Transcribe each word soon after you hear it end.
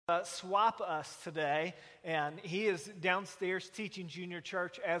Swap us today, and he is downstairs teaching junior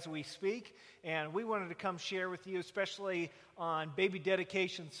church as we speak, and we wanted to come share with you, especially on Baby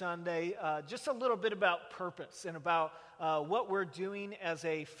Dedication Sunday, just a little bit about purpose and about what we're doing as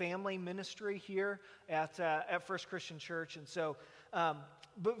a family ministry here at First Christian Church. And so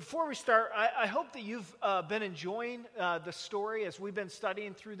but before we start, I hope that you've been enjoying the story as we've been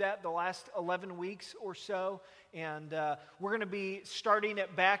studying through that the last 11 weeks or so. And we're going to be starting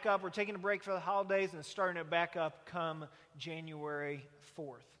it back up. We're taking a break for the holidays and starting it back up come January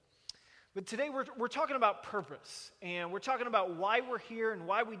 4th. But today we're talking about purpose. And we're talking about why we're here and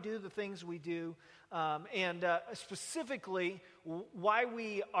why we do the things we do. And specifically, why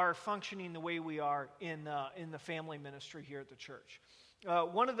we are functioning the way we are in the family ministry here at the church.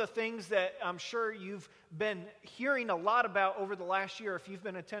 One of the things that I'm sure you've been hearing a lot about over the last year, if you've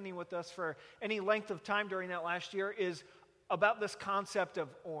been attending with us for any length of time during that last year, is about this concept of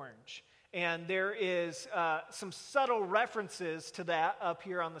orange. And there is some subtle references to that up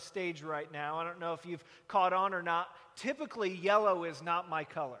here on the stage right now. I don't know if you've caught on or not. Typically, yellow is not my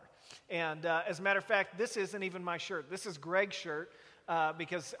color. And as a matter of fact, this isn't even my shirt. This is Greg's shirt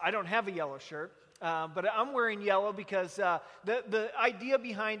because I don't have a yellow shirt. But I'm wearing yellow because the idea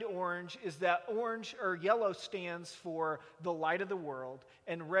behind orange is that orange or yellow stands for the light of the world,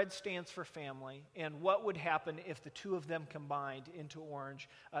 and red stands for family, and what would happen if the two of them combined into orange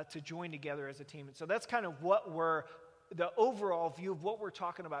to join together as a team. And so that's kind of the overall view of what we're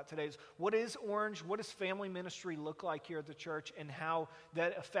talking about today is what is orange, what does family ministry look like here at the church, and how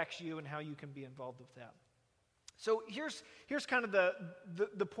that affects you and how you can be involved with that. So here's kind of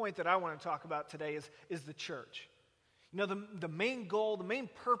the point that I want to talk about today is the church. You know, the main goal, the main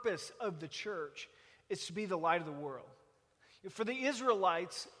purpose of the church is to be the light of the world. For the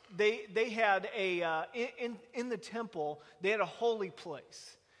Israelites, they had in the temple, they had a holy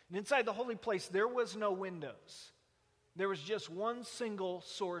place. And inside the holy place, there was no windows. There was just one single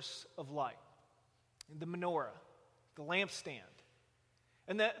source of light, the menorah, the lampstand.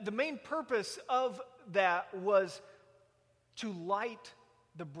 And the main purpose of that was to light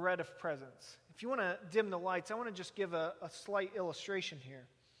the bread of presence. If you want to dim the lights, I want to just give a slight illustration here.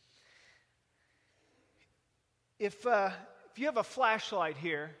 If you have a flashlight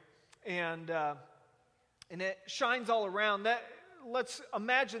here and it shines all around, let's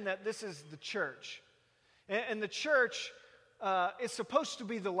imagine that this is the church. And the church is supposed to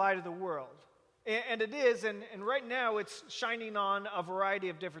be the light of the world. And it is, and right now it's shining on a variety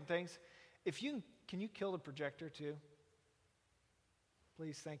of different things. Can you kill the projector too?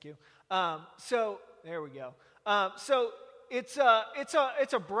 Please, thank you. So there we go. So it's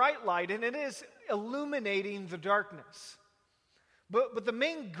a bright light, and it is illuminating the darkness. But the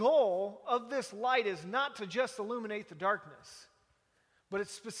main goal of this light is not to just illuminate the darkness, but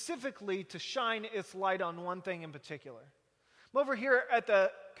it's specifically to shine its light on one thing in particular. I'm over here at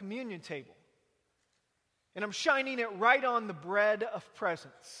the communion table. And I'm shining it right on the bread of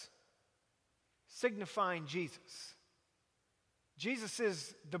presence, signifying Jesus. Jesus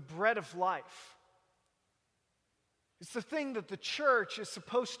is the bread of life. It's the thing that the church is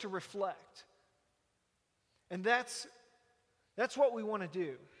supposed to reflect. And that's what we want to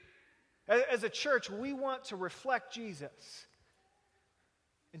do. As a church, we want to reflect Jesus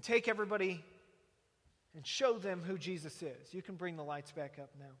and take everybody and show them who Jesus is. You can bring the lights back up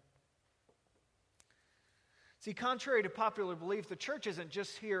now. See, contrary to popular belief, the church isn't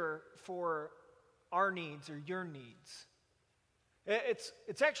just here for our needs or your needs.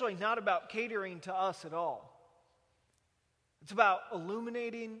 It's actually not about catering to us at all. It's about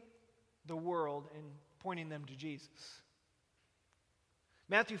illuminating the world and pointing them to Jesus.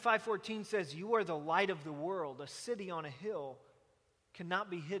 Matthew 5:14 says, "You are the light of the world. A city on a hill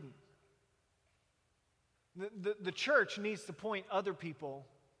cannot be hidden." The church needs to point other people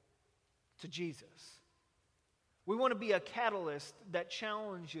to Jesus. We want to be a catalyst that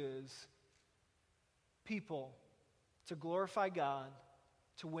challenges people to glorify God,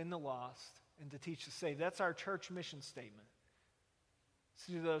 to win the lost, and to teach the saved. That's our church mission statement. Let's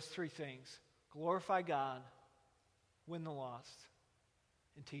do those three things. Glorify God, win the lost,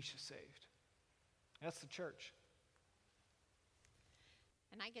 and teach the saved. That's the church.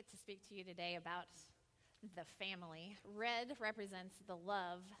 And I get to speak to you today about the family. Red represents the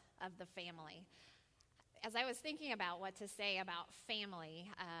love of the family. As I was thinking about what to say about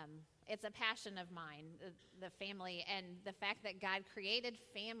family, it's a passion of mine, the family, and the fact that God created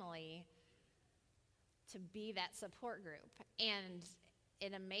family to be that support group. And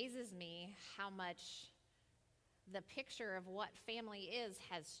it amazes me how much the picture of what family is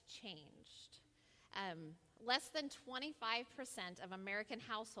has changed. Less than 25% of American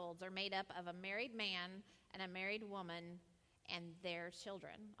households are made up of a married man and a married woman and their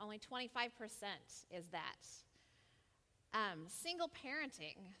children. Only 25% is that. Single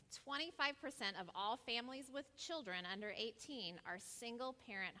parenting, 25% of all families with children under 18 are single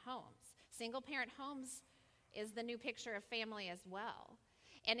parent homes. Single parent homes is the new picture of family as well.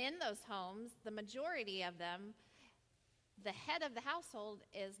 And in those homes, the majority of them, the head of the household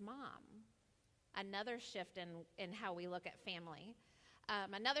is mom. Another shift in how we look at family.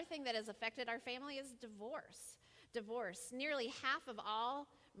 Another thing that has affected our family is divorce. Nearly half of all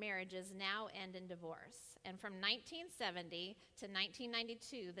marriages now end in divorce. And from 1970 to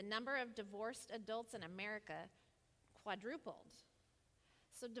 1992, the number of divorced adults in America quadrupled.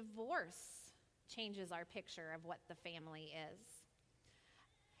 So divorce changes our picture of what the family is.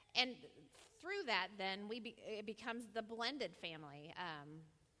 And through that, then, it becomes the blended family.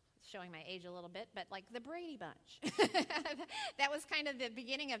 Showing my age a little bit, but like the Brady Bunch. That was kind of the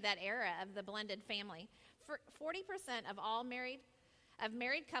beginning of that era of the blended family. 40% of all married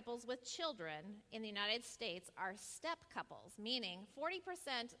couples with children in the United States are step couples, meaning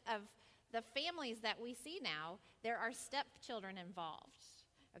 40% of the families that we see now, there are stepchildren involved.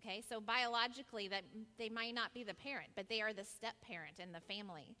 Okay, so biologically, that they might not be the parent, but they are the step parent in the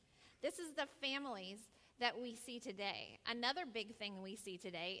family. This is the families that we see today. Another big thing we see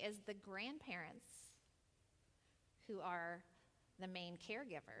today is the grandparents who are the main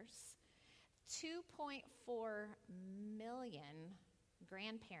caregivers. 2.4 million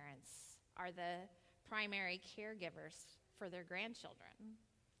grandparents are the primary caregivers for their grandchildren.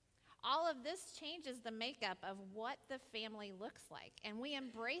 All of this changes the makeup of what the family looks like, and we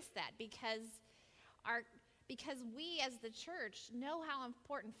embrace that because we as the church know how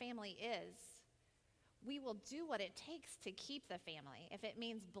important family is. We will do what it takes to keep the family. If it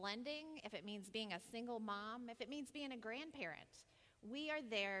means blending, if it means being a single mom, if it means being a grandparent, we are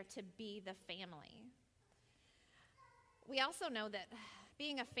there to be the family. We also know that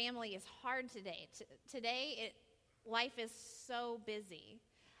being a family is hard today. Life is so busy.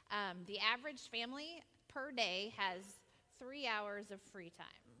 The average family per day has 3 hours of free time.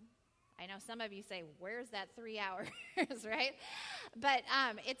 I know some of you say, where's that 3 hours, right? But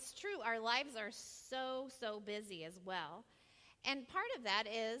it's true. Our lives are so busy as well. And part of that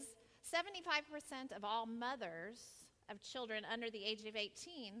is 75% of all mothers of children under the age of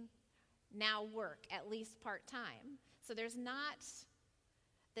 18 now work at least part-time. So there's not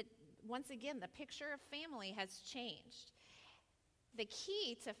that. Once again, the picture of family has changed. The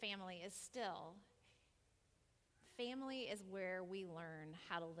key to family is still family is where we learn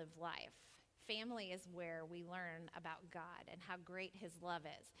how to live life. Family is where we learn about God and how great his love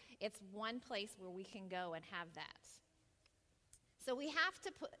is. It's one place where we can go and have that. So we have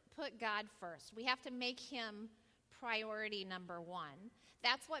to put God first. We have to make him priority number one.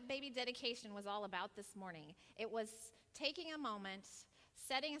 That's what baby dedication was all about this morning. It was taking a moment,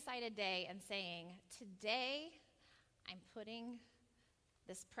 setting aside a day and saying, today I'm putting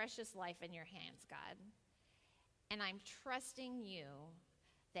this precious life in your hands, God. And I'm trusting you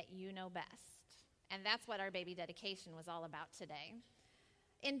that you know best. And that's what our baby dedication was all about today.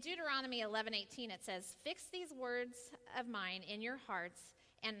 In Deuteronomy 11:18, it says, "Fix these words of mine in your hearts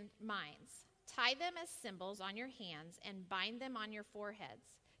and minds. Tie them as symbols on your hands and bind them on your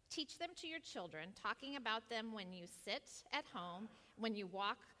foreheads. Teach them to your children, talking about them when you sit at home, when you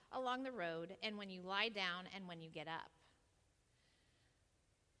walk along the road, and when you lie down and when you get up."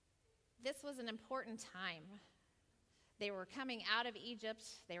 This was an important time. They were coming out of Egypt.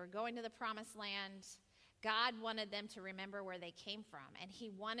 They were going to the promised land. God wanted them to remember where they came from, and he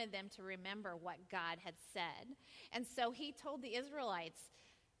wanted them to remember what God had said. And so he told the Israelites,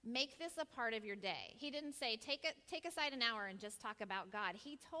 make this a part of your day. He didn't say, take aside an hour and just talk about God.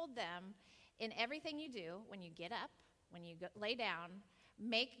 He told them, in everything you do, when you get up, when you lay down,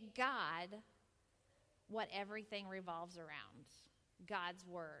 make God what everything revolves around, God's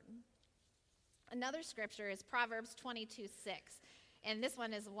word. Another scripture is Proverbs 22:6, and this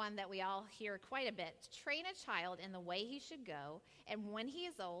one is one that we all hear quite a bit. Train a child in the way he should go, and when he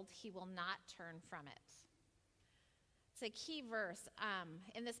is old, he will not turn from it. It's a key verse.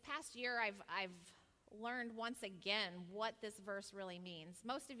 In this past year, I've learned once again what this verse really means.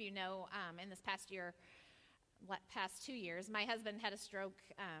 Most of you know, in this past 2 years, my husband had a stroke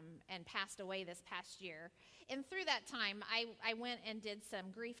and passed away this past year. And through that time, I went and did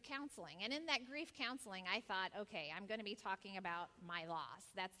some grief counseling. And in that grief counseling, I thought, okay, I'm going to be talking about my loss.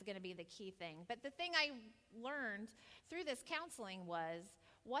 That's going to be the key thing. But the thing I learned through this counseling was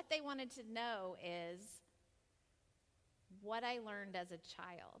what they wanted to know is what I learned as a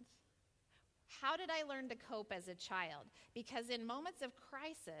child. How did I learn to cope as a child? Because in moments of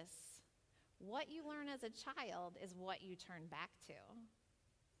crisis, what you learn as a child is what you turn back to.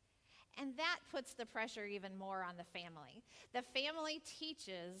 And that puts the pressure even more on the family. The family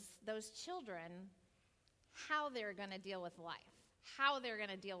teaches those children how they're going to deal with life, how they're going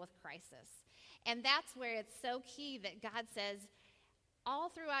to deal with crisis. And that's where it's so key that God says, all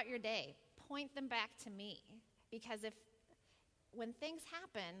throughout your day, point them back to me. Because when things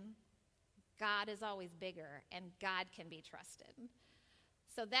happen, God is always bigger and God can be trusted.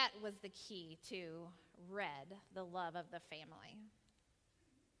 So that was the key to Red, the love of the family.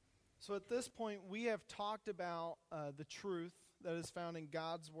 So at this point, we have talked about the truth that is found in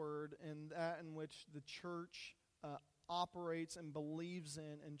God's word and that in which the church operates and believes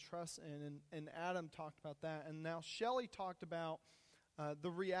in and trusts in. And Adam talked about that. And now Shelley talked about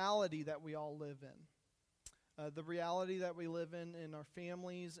the reality that we all live in. The reality that we live in our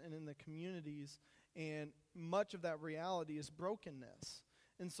families and in the communities. And much of that reality is brokenness.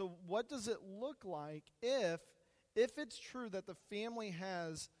 And so what does it look like if it's true that the family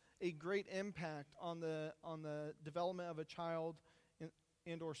has a great impact on the development of a child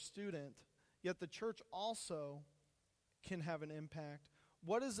and or student, yet the church also can have an impact?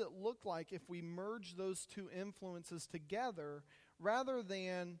 What does it look like if we merge those two influences together rather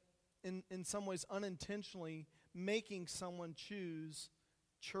than, in some ways unintentionally, making someone choose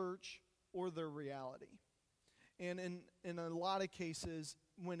church or their reality? And in a lot of cases,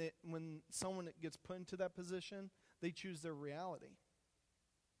 when someone gets put into that position, they choose their reality.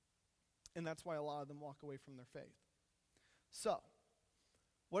 And that's why a lot of them walk away from their faith. So,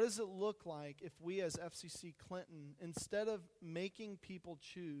 what does it look like if we as FCC Clinton, instead of making people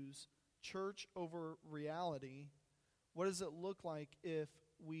choose church over reality, what does it look like if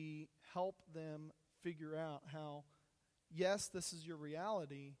we help them figure out how, yes, this is your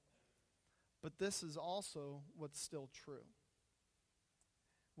reality, but this is also what's still true?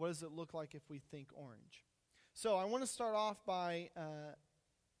 What does it look like if we think orange? So I want to start off by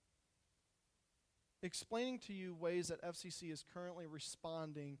explaining to you ways that FCC is currently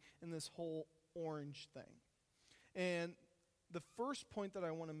responding in this whole orange thing. And the first point that I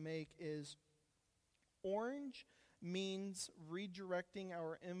want to make is orange means redirecting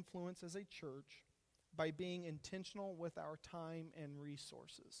our influence as a church by being intentional with our time and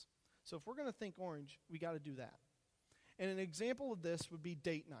resources. So if we're going to think orange, we got to do that. And an example of this would be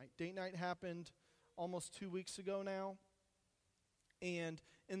date night. Date night happened almost 2 weeks ago now. And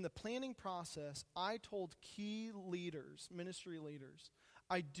in the planning process, I told key leaders, ministry leaders,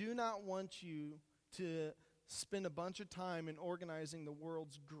 I do not want you to spend a bunch of time in organizing the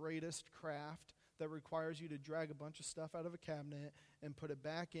world's greatest craft that requires you to drag a bunch of stuff out of a cabinet and put it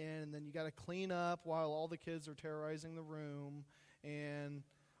back in, and then you got to clean up while all the kids are terrorizing the room.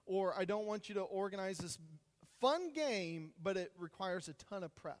 Or I don't want you to organize this fun game, but it requires a ton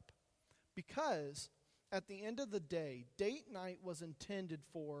of prep. Because at the end of the day, date night was intended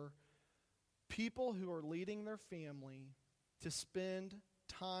for people who are leading their family to spend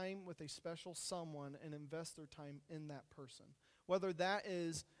time with a special someone and invest their time in that person. Whether that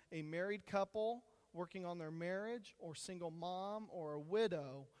is a married couple working on their marriage, or single mom, or a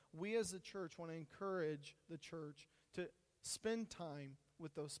widow, we as a church want to encourage the church to spend time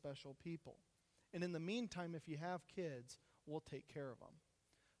with those special people. And in the meantime, if you have kids, we'll take care of them.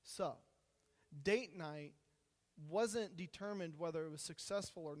 So, date night wasn't determined whether it was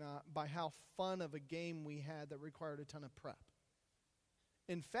successful or not by how fun of a game we had that required a ton of prep.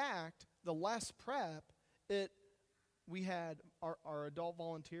 In fact, the less prep, we had our adult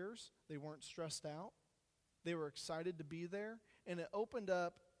volunteers. They weren't stressed out. They were excited to be there. And it opened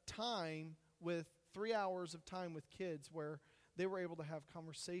up time with 3 hours of time with kids where they were able to have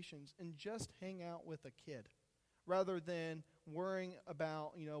conversations and just hang out with a kid rather than worrying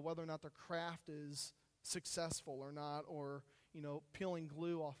about, whether or not their craft is successful or not, or, peeling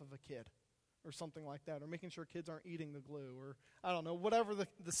glue off of a kid or something like that, or making sure kids aren't eating the glue, or I don't know, whatever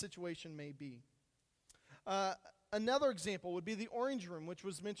the situation may be. Another example would be the orange room, which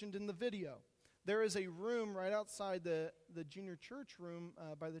was mentioned in the video. There is a room right outside the junior church room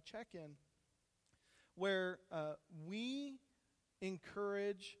by the check-in where we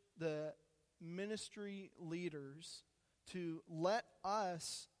encourage the ministry leaders to let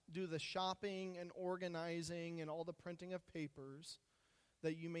us do the shopping and organizing and all the printing of papers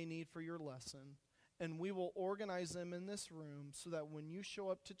that you may need for your lesson. And we will organize them in this room so that when you show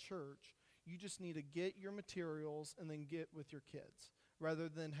up to church, you just need to get your materials and then get with your kids, rather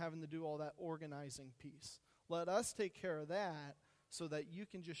than having to do all that organizing piece. Let us take care of that so that you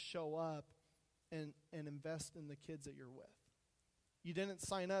can just show up and invest in the kids that you're with. You didn't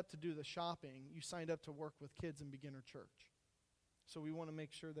sign up to do the shopping. You signed up to work with kids in beginner church. So we want to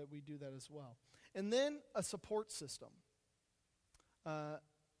make sure that we do that as well. And then a support system.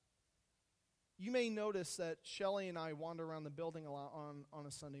 You may notice that Shelly and I wander around the building a lot on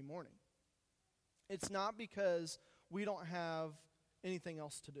a Sunday morning. It's not because we don't have anything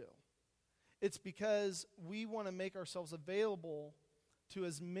else to do. It's because we want to make ourselves available to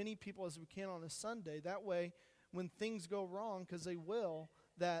as many people as we can on a Sunday. That way, when things go wrong, because they will,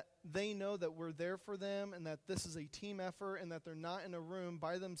 that they know that we're there for them and that this is a team effort and that they're not in a room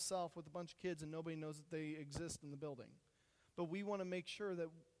by themselves with a bunch of kids and nobody knows that they exist in the building. But we want to make sure that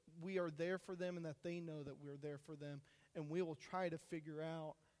we are there for them and that they know that we're there for them, and we will try to figure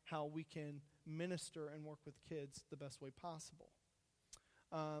out how we can minister and work with kids the best way possible.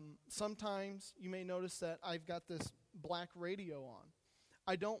 Sometimes you may notice that I've got this black radio on.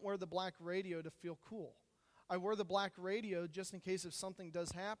 I don't wear the black radio to feel cool. I wear the black radio just in case if something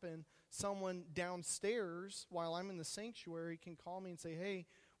does happen, someone downstairs while I'm in the sanctuary can call me and say, hey,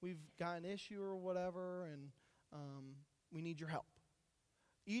 we've got an issue or whatever, and we need your help.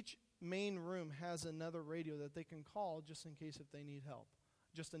 Each main room has another radio that they can call just in case if they need help.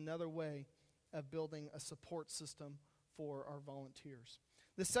 Just another way of building a support system for our volunteers.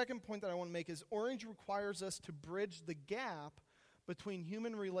 The second point that I want to make is Orange requires us to bridge the gap between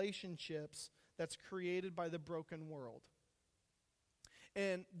human relationships that's created by the broken world.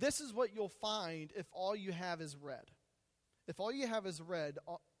 And this is what you'll find if all you have is red. If all you have is red,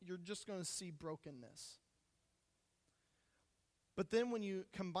 you're just going to see brokenness. But then when you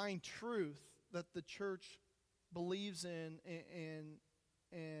combine truth that the church believes in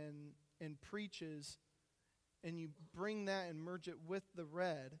and preaches, and you bring that and merge it with the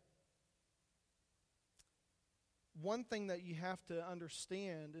red, one thing that you have to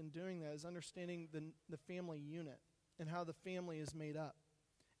understand in doing that is understanding the family unit and how the family is made up.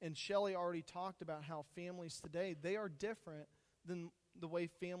 And Shelley already talked about how families today, they are different than the way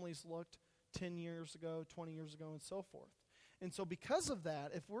families looked 10 years ago, 20 years ago, and so forth. And so because of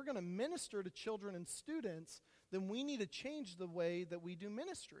that, if we're going to minister to children and students, then we need to change the way that we do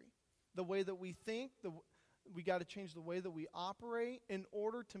ministry. The way that we think, we got to change the way that we operate in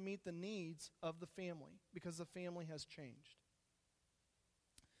order to meet the needs of the family, because the family has changed.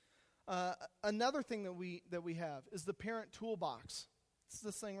 Another thing that we have is the parent toolbox. It's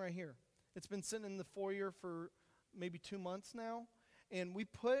this thing right here. It's been sitting in the foyer for maybe 2 months now, and we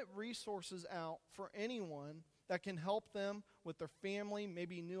put resources out for anyone that can help them with their family,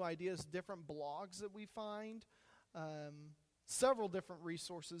 maybe new ideas, different blogs that we find, several different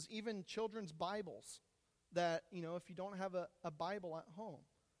resources, even children's Bibles that, if you don't have a Bible at home,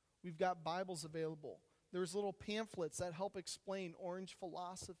 we've got Bibles available. There's little pamphlets that help explain Orange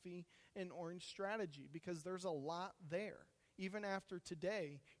philosophy and Orange strategy, because there's a lot there. Even after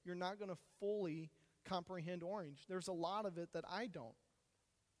today, you're not going to fully comprehend Orange. There's a lot of it that I don't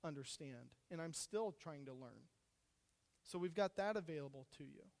understand, and I'm still trying to learn. So we've got that available to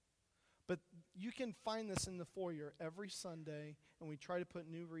you. But you can find this in the foyer every Sunday, and we try to put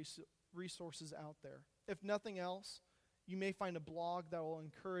new resources out there. If nothing else, you may find a blog that will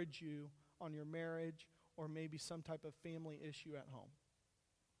encourage you on your marriage or maybe some type of family issue at home.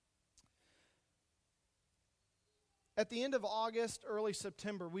 At the end of August, early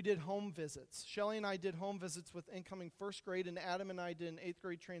September, we did home visits. Shelley and I did home visits with incoming first grade, and Adam and I did an 8th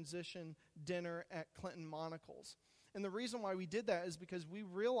grade transition dinner at Clinton Monocles. And the reason why we did that is because we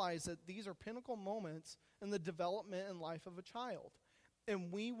realize that these are pinnacle moments in the development and life of a child.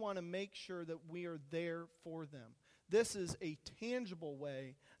 And we want to make sure that we are there for them. This is a tangible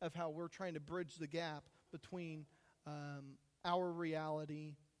way of how we're trying to bridge the gap between our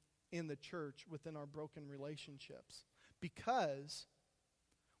reality in the church within our broken relationships. Because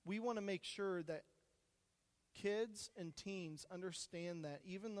we want to make sure that kids and teens understand that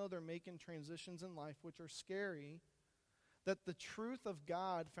even though they're making transitions in life, which are scary, that the truth of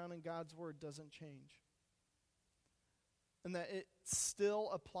God found in God's Word doesn't change. And that it still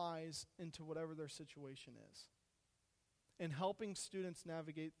applies into whatever their situation is. And helping students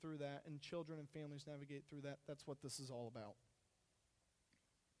navigate through that and children and families navigate through that, that's what this is all about.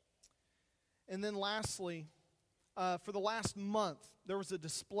 And then lastly, for the last month, there was a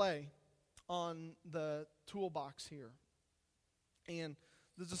display on the toolbox here. And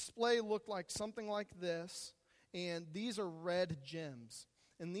the display looked like something like this. And these are red gems.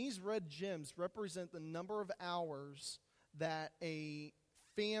 And these red gems represent the number of hours that a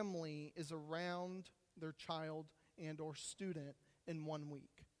family is around their child and or student in 1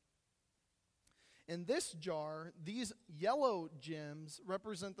 week. In this jar, these yellow gems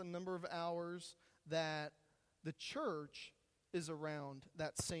represent the number of hours that the church is around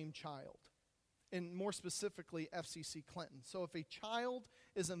that same child, and more specifically, FCC Clinton. So if a child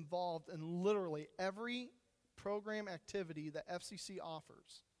is involved in literally every program activity that FCC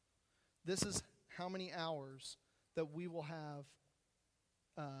offers, this is how many hours that we will have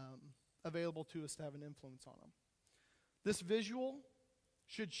available to us to have an influence on them. This visual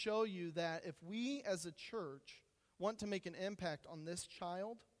should show you that if we as a church want to make an impact on this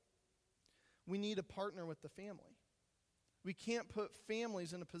child, we need to partner with the family. We can't put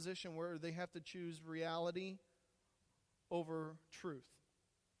families in a position where they have to choose reality over truth.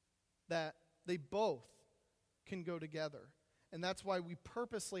 That they both can go together. And that's why we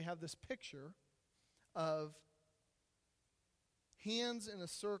purposely have this picture of hands in a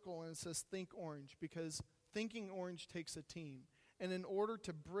circle, and it says Think Orange, because thinking orange takes a team. And in order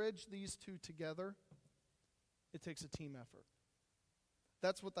to bridge these two together, it takes a team effort.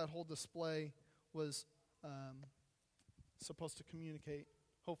 That's what that whole display was supposed to communicate.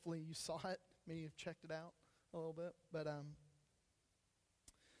 Hopefully you saw it. Maybe you've checked it out a little bit. But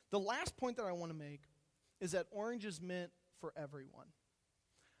the last point that I want to make is that orange is meant for everyone.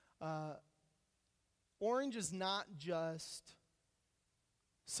 Orange is not just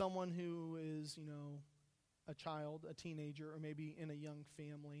someone who is, a child, a teenager, or maybe in a young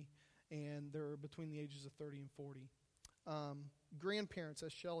family, and they're between the ages of 30 and 40. Grandparents,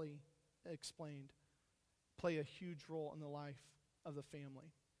 as Shelley explained, play a huge role in the life of the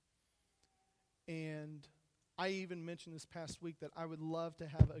family. And I even mentioned this past week that I would love to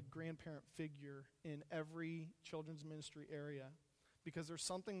have a grandparent figure in every children's ministry area, because there's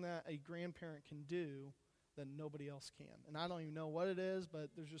something that a grandparent can do that nobody else can. And I don't even know what it is,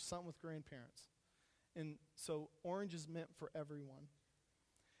 but there's just something with grandparents. And so orange is meant for everyone.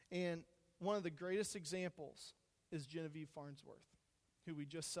 And one of the greatest examples is Genevieve Farnsworth, who we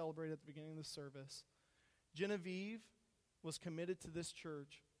just celebrated at the beginning of the service. Genevieve was committed to this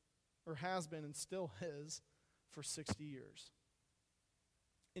church, or has been and still is, for 60 years.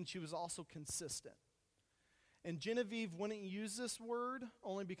 And she was also consistent. And Genevieve wouldn't use this word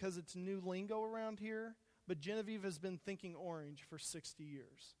only because it's new lingo around here, but Genevieve has been thinking orange for 60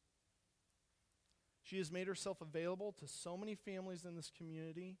 years. She has made herself available to so many families in this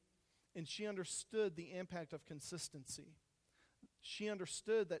community, and she understood the impact of consistency. She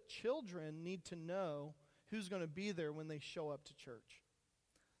understood that children need to know who's going to be there when they show up to church.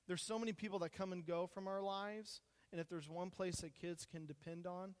 There's so many people that come and go from our lives, and if there's one place that kids can depend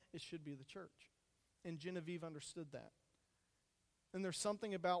on, it should be the church. And Genevieve understood that. And there's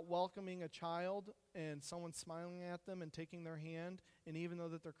something about welcoming a child and someone smiling at them and taking their hand, and even though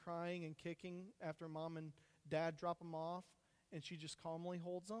that they're crying and kicking after mom and dad drop them off, and she just calmly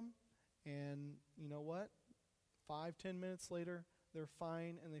holds them, and you know what? 5-10 minutes later, they're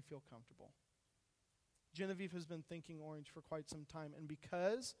fine and they feel comfortable. Genevieve has been thinking orange for quite some time, and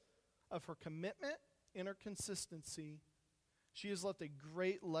because of her commitment and her consistency, she has left a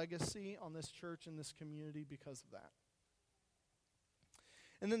great legacy on this church and this community because of that.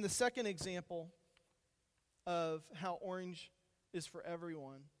 And then the second example of how orange is for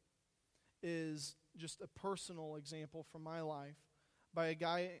everyone is just a personal example from my life by a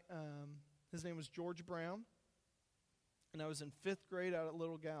guy, his name was George Brown, and I was in 5th grade out at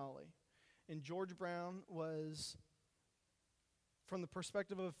Little Galilee. And George Brown was, from the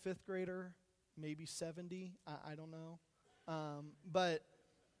perspective of a 5th grader, maybe 70, I don't know. But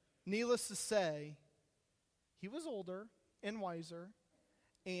needless to say, he was older and wiser,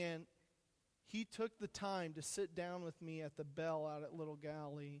 and he took the time to sit down with me at the bell out at Little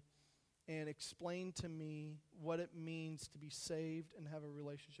Galilee and explain to me what it means to be saved and have a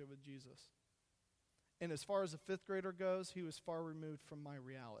relationship with Jesus. And as far as a 5th grader goes, he was far removed from my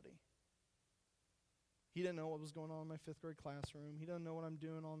reality. He didn't know what was going on in my 5th grade classroom. He doesn't know what I'm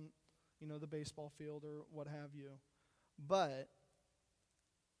doing on, the baseball field or what have you. But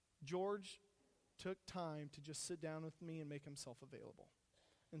George took time to just sit down with me and make himself available.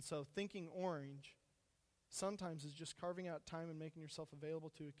 And so thinking orange sometimes is just carving out time and making yourself available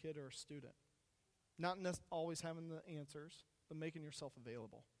to a kid or a student. Not always having the answers, but making yourself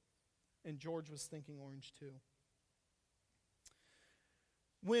available. And George was thinking orange too.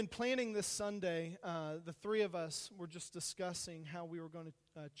 When planning this Sunday, the three of us were just discussing how we were going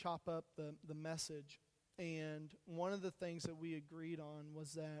to chop up the message. And one of the things that we agreed on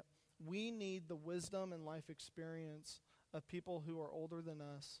was that we need the wisdom and life experience of people who are older than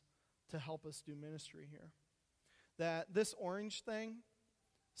us to help us do ministry here. That this orange thing,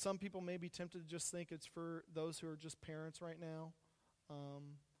 some people may be tempted to just think it's for those who are just parents right now,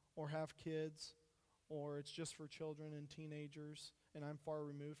 or have kids, or it's just for children and teenagers, and I'm far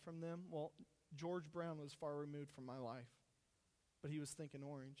removed from them. Well, George Brown was far removed from my life. but he was thinking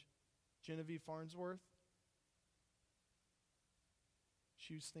orange. Genevieve Farnsworth,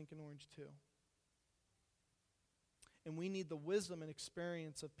 she was thinking orange too. And we need the wisdom and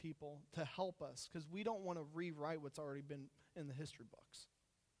experience of people to help us, because we don't want to rewrite what's already been in the history books.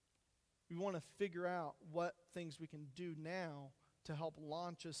 We want to figure out what things we can do now to help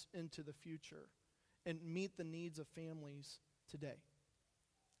launch us into the future and meet the needs of families today.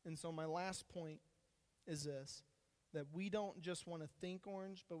 And so my last point is this, that we don't just want to think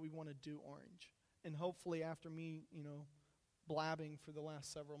orange, but we want to do orange. And hopefully after me, blabbing for the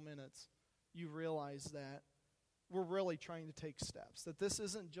last several minutes, you realize that we're really trying to take steps. That this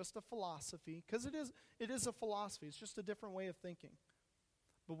isn't just a philosophy, because it is a philosophy. It's just a different way of thinking.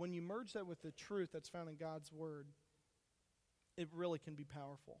 But when you merge that with the truth that's found in God's Word, it really can be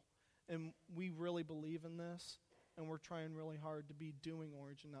powerful. And we really believe in this, and we're trying really hard to be doing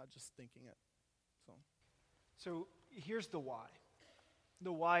orange and not just thinking it. So here's the why.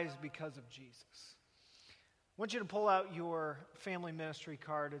 The why is because of Jesus. I want you to pull out your family ministry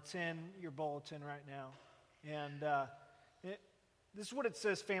card. It's in your bulletin right now. And this is what it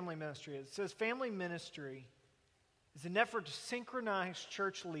says family ministry is. It says family ministry is an effort to synchronize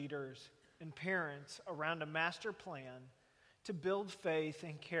church leaders and parents around a master plan to build faith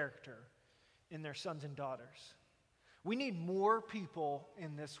and character in their sons and daughters. We need more people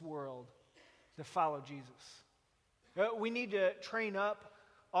in this world to follow Jesus. We need to train up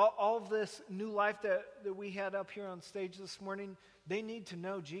all of this new life that we had up here on stage this morning. They need to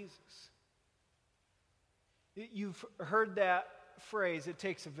know Jesus. You've heard that phrase, it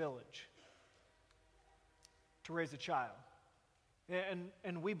takes a village to raise a child.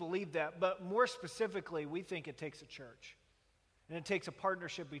 And we believe that, but more specifically, we think it takes a church. And it takes a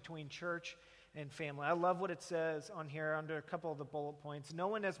partnership between church and family. I love what it says on here under a couple of the bullet points. No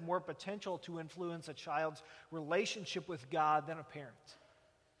one has more potential to influence a child's relationship with God than a parent.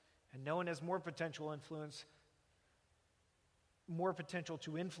 And no one has more potential to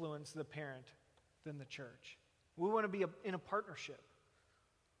influence the parent than the church. We want to be in a partnership.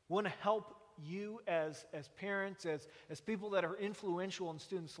 We want to help you as parents, as people that are influential in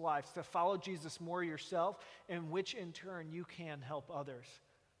students' lives, to follow Jesus more yourself, and which in turn you can help others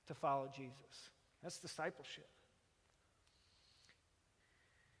to follow Jesus. That's discipleship.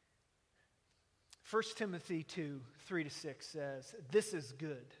 1 Timothy 2, 3-6 says, "This is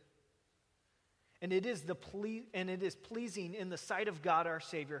good, and it is pleasing in the sight of God our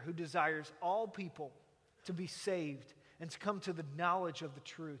Savior, who desires all people to be saved and to come to the knowledge of the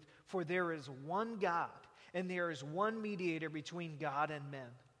truth. For there is one God, and there is one mediator between God and men,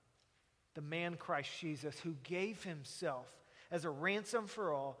 the man Christ Jesus, who gave himself as a ransom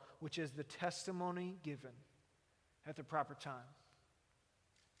for all, which is the testimony given at the proper time."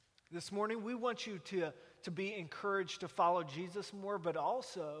 This morning, we want you to be encouraged to follow Jesus more, but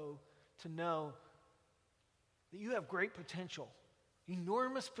also to know that you have great potential,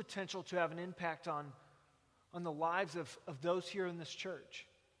 enormous potential to have an impact on the lives of those here in this church.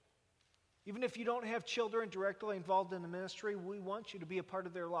 Even if you don't have children directly involved in the ministry, we want you to be a part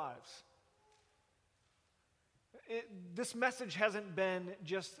of their lives. This message hasn't been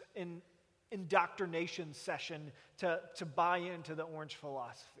just an indoctrination session to buy into the orange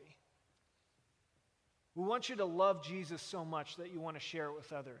philosophy. We want you to love Jesus so much that you want to share it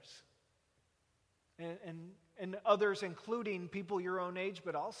with others. And others including people your own age,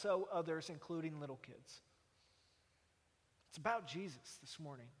 but also others including little kids. It's about Jesus this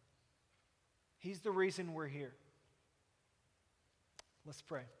morning. He's the reason we're here. Let's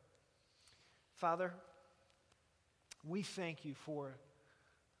pray. Father, we thank you for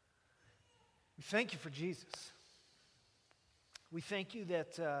Jesus. We thank you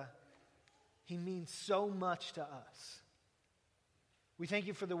that he means so much to us. We thank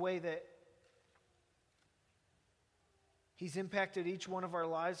you for the way that he's impacted each one of our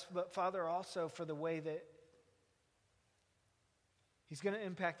lives, but Father, also for the way that he's going to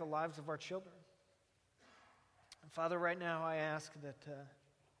impact the lives of our children. And Father, right now I ask that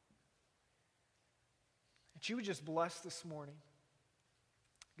you would just bless this morning.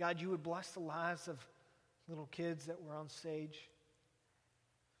 God, you would bless the lives of little kids that were on stage.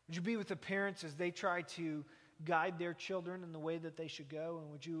 Would you be with the parents as they try to guide their children in the way that they should go?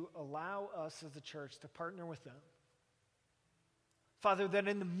 And would you allow us as a church to partner with them? Father, that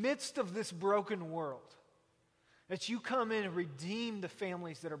in the midst of this broken world, that you come in and redeem the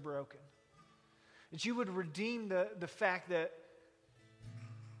families that are broken. That you would redeem the fact that,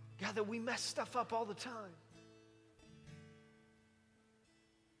 God, that we mess stuff up all the time.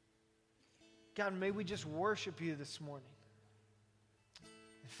 God, may we just worship you this morning.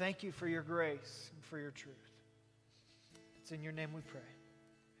 Thank you for your grace and for your truth. It's It's in your name we pray.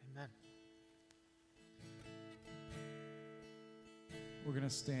 Amen. We're going to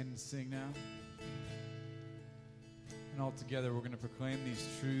stand and sing now. And all together we're going to proclaim these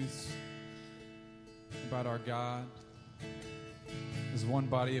truths about our God as one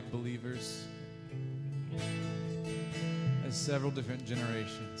body of believers, as several different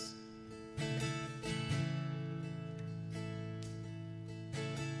generations.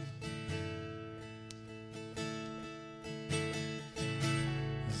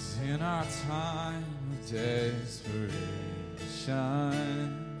 In our time of desperation,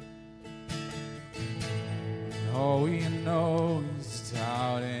 all we know is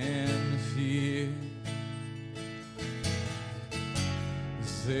doubt and fear.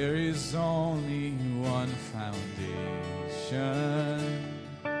 There is only one foundation.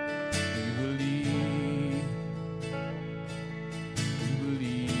 We believe.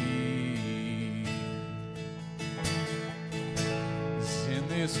 In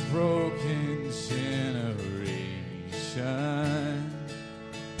this broken generation,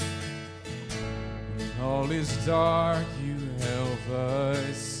 when all is dark, you help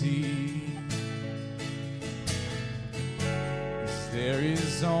us see. There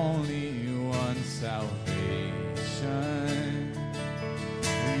is only one salvation.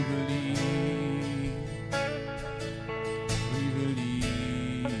 We believe.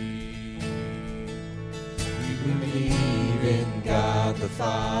 We believe in God the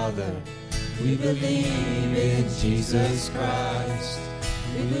Father. We believe in Jesus Christ.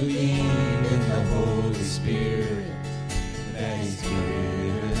 We believe in the Holy Spirit, that He's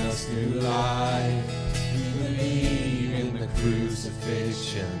given us new life. We believe in the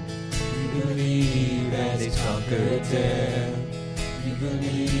crucifixion. We believe that He's conquered death. We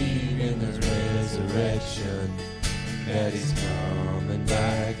believe in the resurrection, that He's coming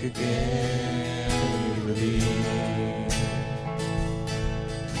back again. We believe.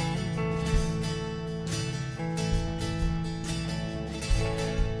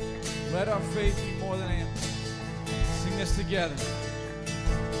 Let our faith be more than anthems. Sing this together.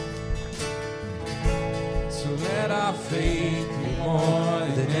 So let our faith be more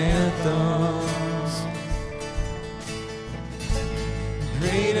than anthems,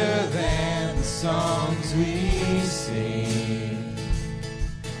 greater than the songs we sing.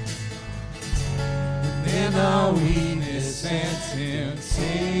 In our weakness and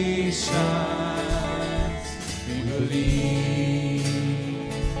temptations, we believe.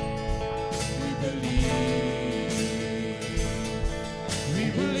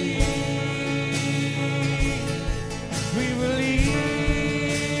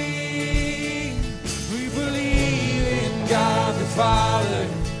 Father,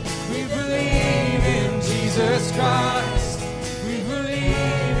 we believe in Jesus Christ. We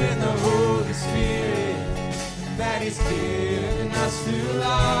believe in the Holy Spirit, that He's given us new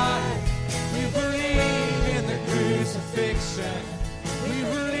life. We believe in the crucifixion. We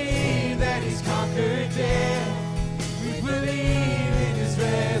believe that He's conquered death. We believe in His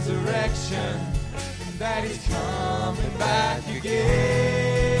resurrection, that He's coming back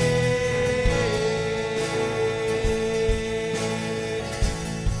again.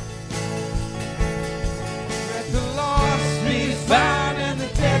 Found and the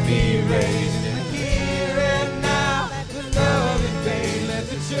dead be raised in the here and now. The love in vain, let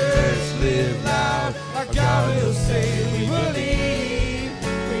the church live loud. Our God will say, we believe,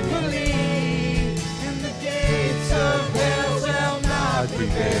 and the gates of hell shall not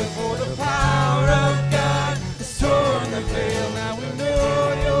prevail.